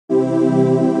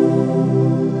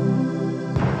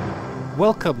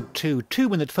Welcome to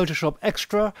 2-Minute Photoshop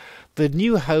Extra, the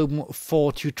new home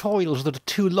for tutorials that are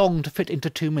too long to fit into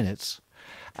 2 minutes.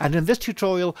 And in this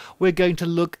tutorial we're going to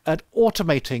look at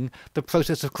automating the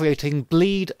process of creating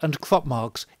bleed and crop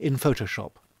marks in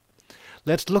Photoshop.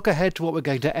 Let's look ahead to what we're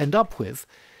going to end up with.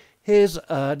 Here's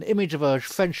an image of a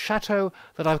French chateau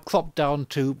that I've cropped down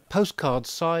to postcard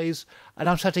size, and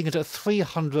I'm setting it at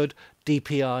 300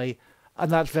 dpi,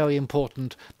 and that's very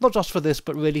important, not just for this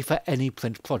but really for any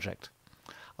print project.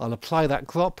 I'll apply that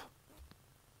crop,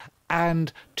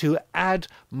 and to add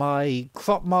my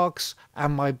crop marks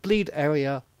and my bleed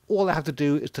area, all I have to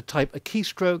do is to type a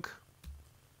keystroke,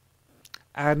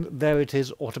 and there it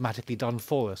is automatically done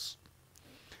for us.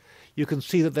 You can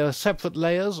see that there are separate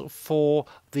layers for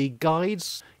the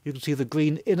guides. You can see the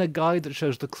green inner guide that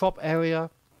shows the crop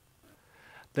area.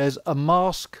 There's a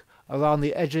mask around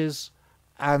the edges,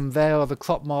 and there are the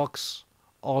crop marks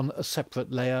on a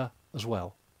separate layer as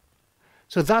well.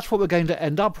 So that's what we're going to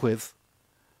end up with.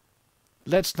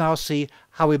 Let's now see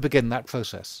how we begin that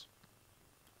process.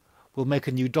 We'll make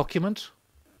a new document,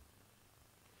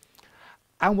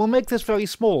 and we'll make this very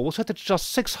small. We'll set it to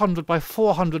just 600 by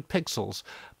 400 pixels,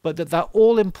 but that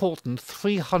all-important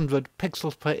 300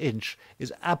 pixels per inch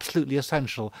is absolutely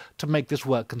essential to make this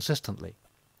work consistently.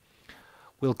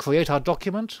 We'll create our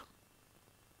document,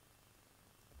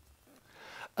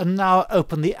 and now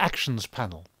open the Actions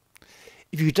panel.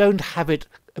 If you don't have it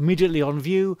immediately on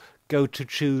view, go to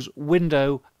choose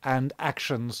Window and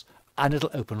Actions, and it'll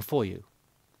open for you.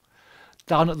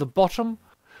 Down at the bottom,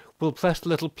 we'll press the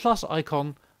little plus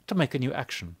icon to make a new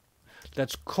action.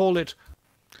 Let's call it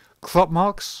Crop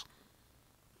Marks,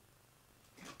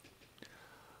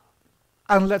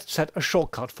 and let's set a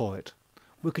shortcut for it.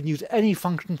 We can use any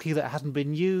function key that hasn't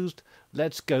been used.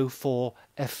 Let's go for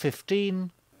F15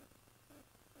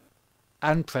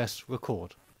 and press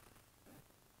record.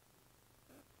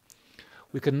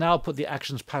 We can now put the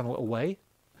Actions panel away,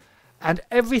 and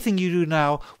everything you do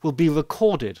now will be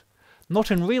recorded,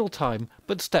 not in real time,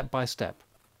 but step by step.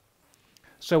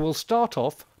 So we'll start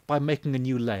off by making a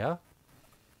new layer,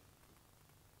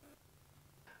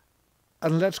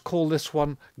 and let's call this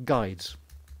one Guides.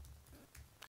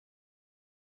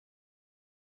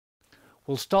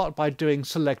 We'll start by doing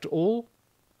Select All.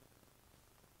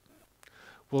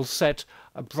 We'll set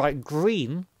a bright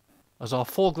green as our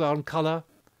foreground color,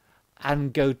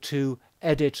 and go to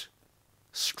Edit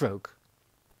Stroke.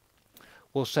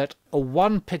 We'll set a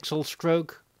 1 pixel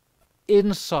stroke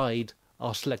inside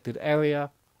our selected area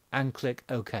and click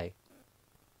OK.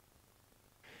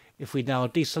 If we now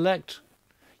deselect,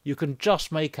 you can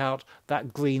just make out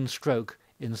that green stroke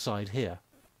inside here.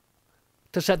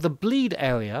 To set the bleed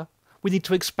area, we need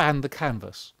to expand the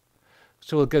canvas.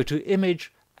 So we'll go to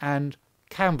Image and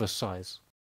Canvas Size.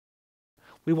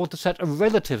 We want to set a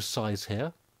relative size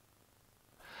here,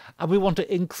 and we want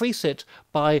to increase it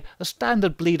by a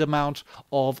standard bleed amount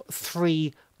of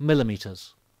 3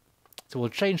 millimeters. So we'll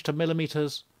change to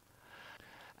millimeters,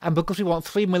 and because we want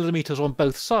 3 millimeters on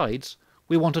both sides,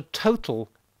 we want a total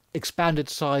expanded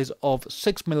size of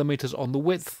 6 millimeters on the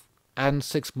width and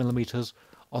 6 millimeters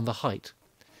on the height.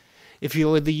 If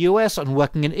you're in the US and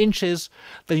working in inches,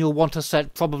 then you'll want to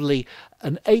set probably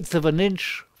 1/8 of an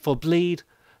inch for bleed,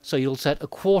 so you'll set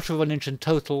 1/4 of an inch in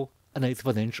total, 1/8 of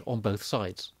an inch on both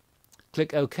sides.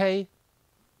 Click OK,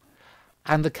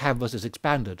 and the canvas is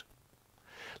expanded.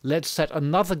 Let's set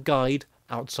another guide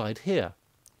outside here.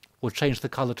 We'll change the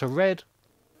color to red,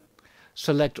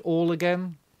 select all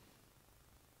again.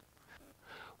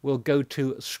 We'll go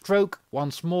to Stroke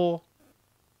once more,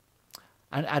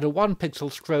 and add a 1 pixel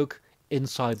stroke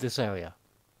inside this area.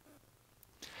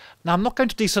 Now I'm not going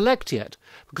to deselect yet,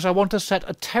 because I want to set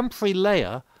a temporary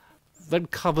layer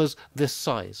that covers this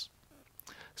size.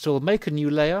 So we'll make a new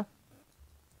layer,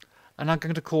 and I'm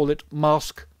going to call it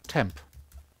Mask Temp.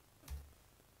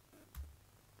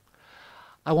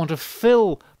 I want to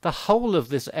fill the whole of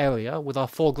this area with our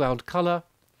foreground color,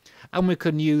 and we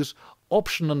can use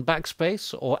Option and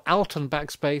Backspace or Alt and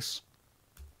Backspace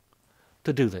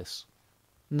to do this.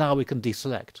 Now we can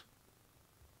deselect.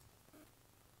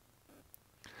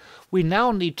 We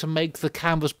now need to make the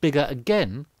canvas bigger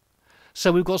again,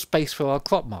 so we've got space for our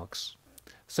crop marks.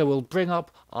 So we'll bring up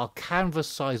our canvas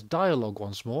size dialog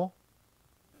once more.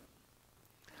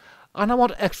 And I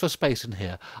want extra space in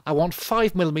here. I want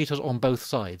 5 millimeters on both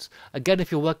sides. Again,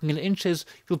 if you're working in inches,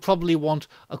 you'll probably want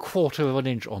 1/4 of an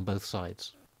inch on both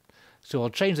sides. So I'll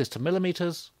change this to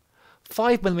millimeters.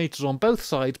 5 millimeters on both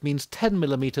sides means 10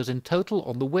 millimeters in total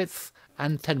on the width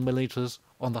and 10 millimeters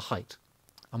on the height.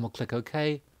 And we'll click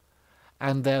OK,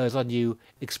 and there is our new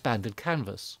expanded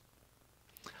canvas.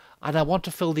 and I want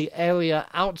to fill the area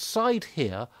outside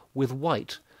here with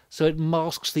white, so it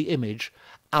masks the image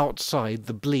outside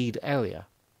the bleed area.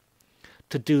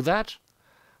 To do that,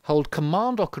 hold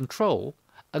Command or Control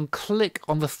and click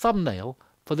on the thumbnail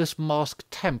for this mask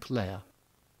temp layer,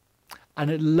 and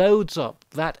it loads up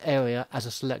that area as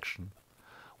a selection.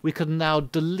 We can now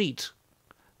delete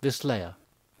this layer,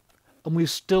 and we've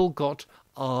still got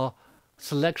our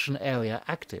selection area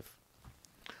active.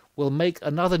 We'll make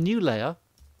another new layer,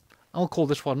 and we'll call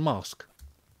this one Mask.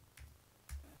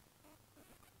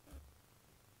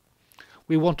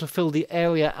 We want to fill the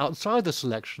area outside the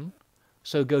selection,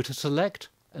 so go to Select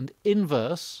and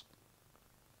Inverse,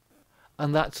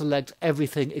 and that selects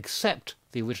everything except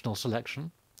the original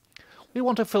selection. We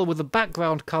want to fill with the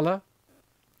background color,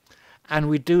 and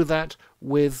we do that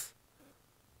with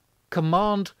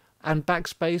Command and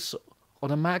Backspace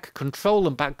on a Mac, Control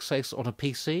and Backspace on a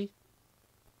PC.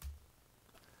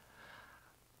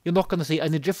 You're not going to see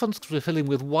any difference because we're filling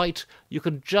with white. You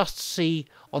can just see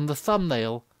on the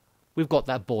thumbnail we've got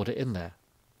that border in there.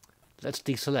 Let's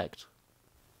deselect.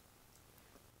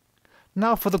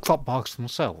 Now for the crop marks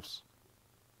themselves.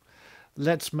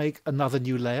 Let's make another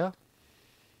new layer,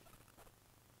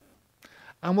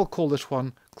 and we'll call this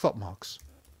one Crop Marks.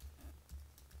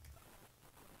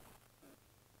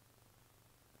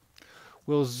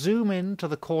 We'll zoom in to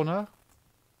the corner,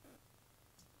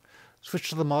 switch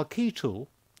to the Marquee tool,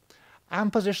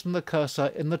 and position the cursor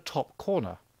in the top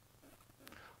corner.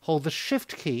 Hold the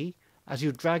Shift key as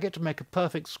you drag it to make a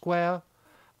perfect square,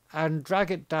 and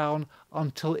drag it down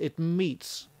until it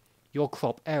meets your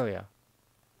crop area.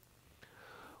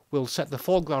 We'll set the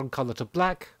foreground color to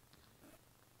black,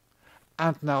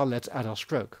 and now let's add our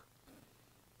stroke.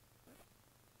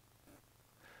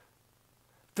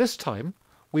 This time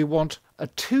we want a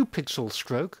 2-pixel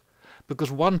stroke,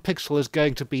 because 1 pixel is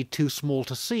going to be too small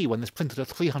to see when it's printed at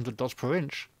 300 dots per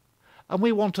inch, and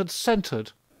we want it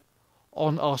centered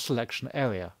on our selection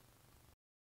area.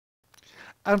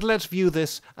 And let's view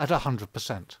this at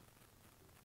 100%.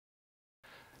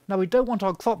 Now we don't want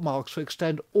our crop marks to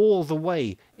extend all the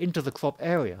way into the crop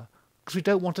area, because we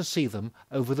don't want to see them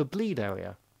over the bleed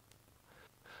area.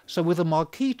 So with the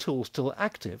Marquee tool still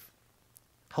active,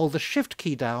 hold the Shift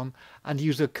key down and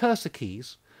use the cursor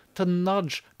keys to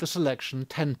nudge the selection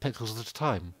 10 pixels at a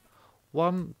time.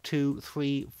 1, 2,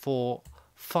 3, 4,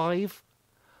 5.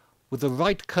 With the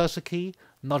right cursor key,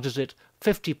 nudges it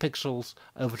 50 pixels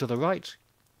over to the right.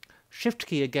 Shift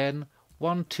key again,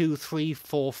 1, 2, 3,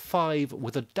 4, 5,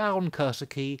 with a down cursor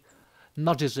key,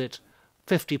 nudges it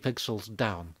 50 pixels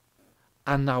down.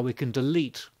 And now we can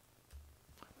delete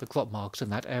the crop marks in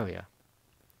that area,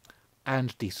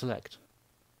 and deselect.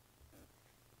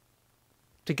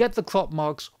 To get the crop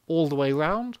marks all the way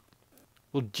round,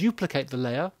 we'll duplicate the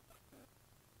layer,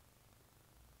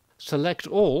 select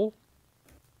all,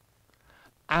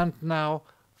 and now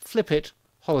flip it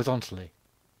horizontally,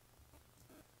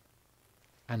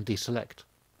 and deselect.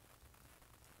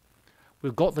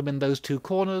 We've got them in those two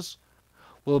corners.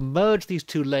 We'll merge these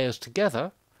two layers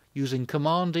together using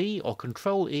Command E or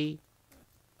Control E.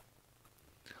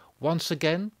 Once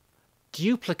again,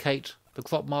 duplicate the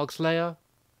crop marks layer,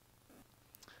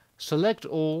 select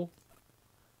all,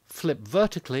 flip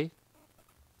vertically,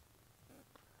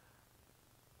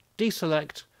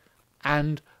 deselect,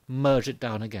 and merge it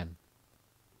down again.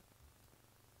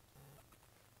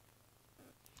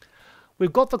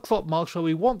 We've got the crop marks where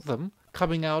we want them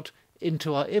coming out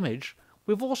into our image.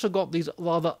 We've also got these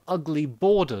rather ugly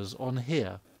borders on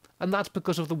here, and that's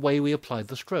because of the way we applied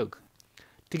the stroke.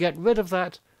 To get rid of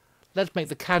that, let's make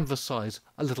the canvas size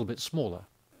a little bit smaller.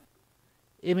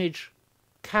 Image,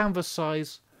 canvas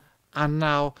size, and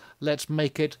now let's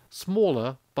make it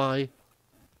smaller by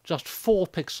just 4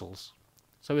 pixels.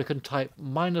 So we can type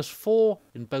 -4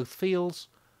 in both fields.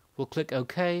 We'll click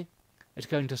OK. It's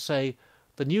going to say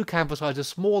the new canvas size is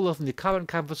smaller than the current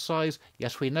canvas size.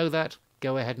 Yes, we know that.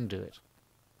 Go ahead and do it.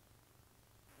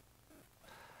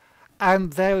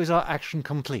 And there is our action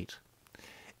complete.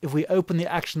 If we open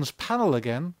the Actions panel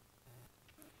again,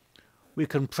 we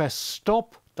can press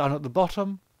Stop down at the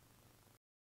bottom,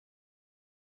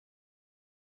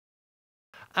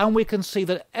 and we can see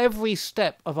that every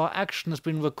step of our action has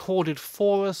been recorded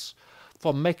for us,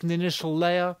 from making the initial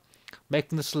layer,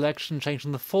 making the selection,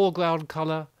 changing the foreground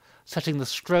color, setting the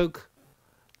stroke,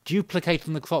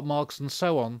 duplicating the crop marks, and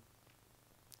so on.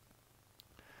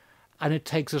 And it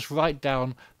takes us right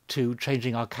down to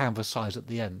changing our canvas size at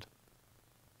the end.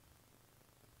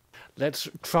 Let's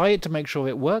try it to make sure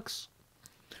it works.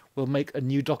 We'll make a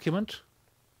new document.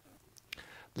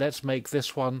 Let's make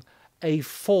this one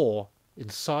A4 in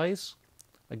size.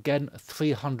 Again,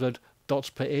 300 dots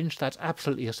per inch, that's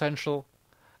absolutely essential,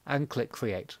 and click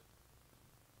Create.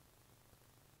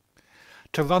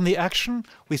 To run the action,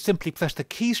 we simply press the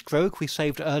keystroke we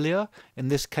saved earlier. In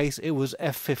this case it was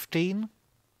F15.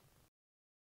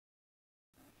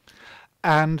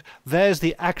 And there's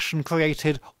the action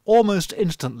created almost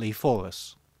instantly for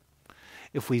us.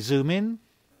 If we zoom in,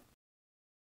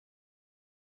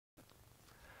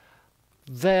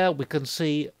 there we can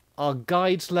see our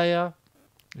guides layer.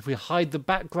 If we hide the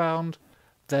background,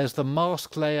 there's the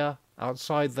mask layer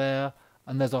outside there,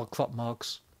 and there's our crop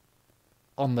marks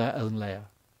on their own layer.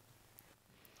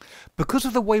 Because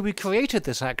of the way we created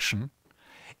this action,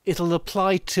 it'll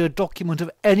apply to a document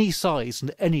of any size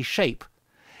and any shape.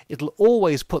 It'll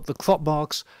always put the crop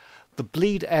marks, the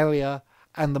bleed area,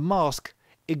 and the mask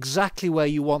exactly where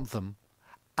you want them,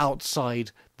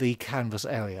 outside the canvas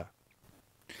area.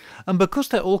 And because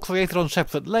they're all created on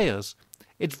separate layers,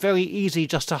 it's very easy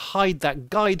just to hide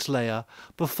that guides layer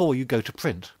before you go to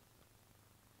print.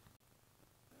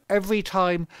 Every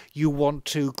time you want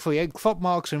to create crop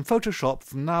marks in Photoshop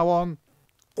from now on,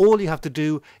 all you have to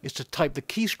do is to type the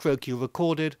keystroke you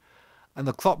recorded, and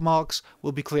the crop marks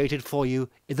will be created for you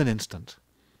in an instant.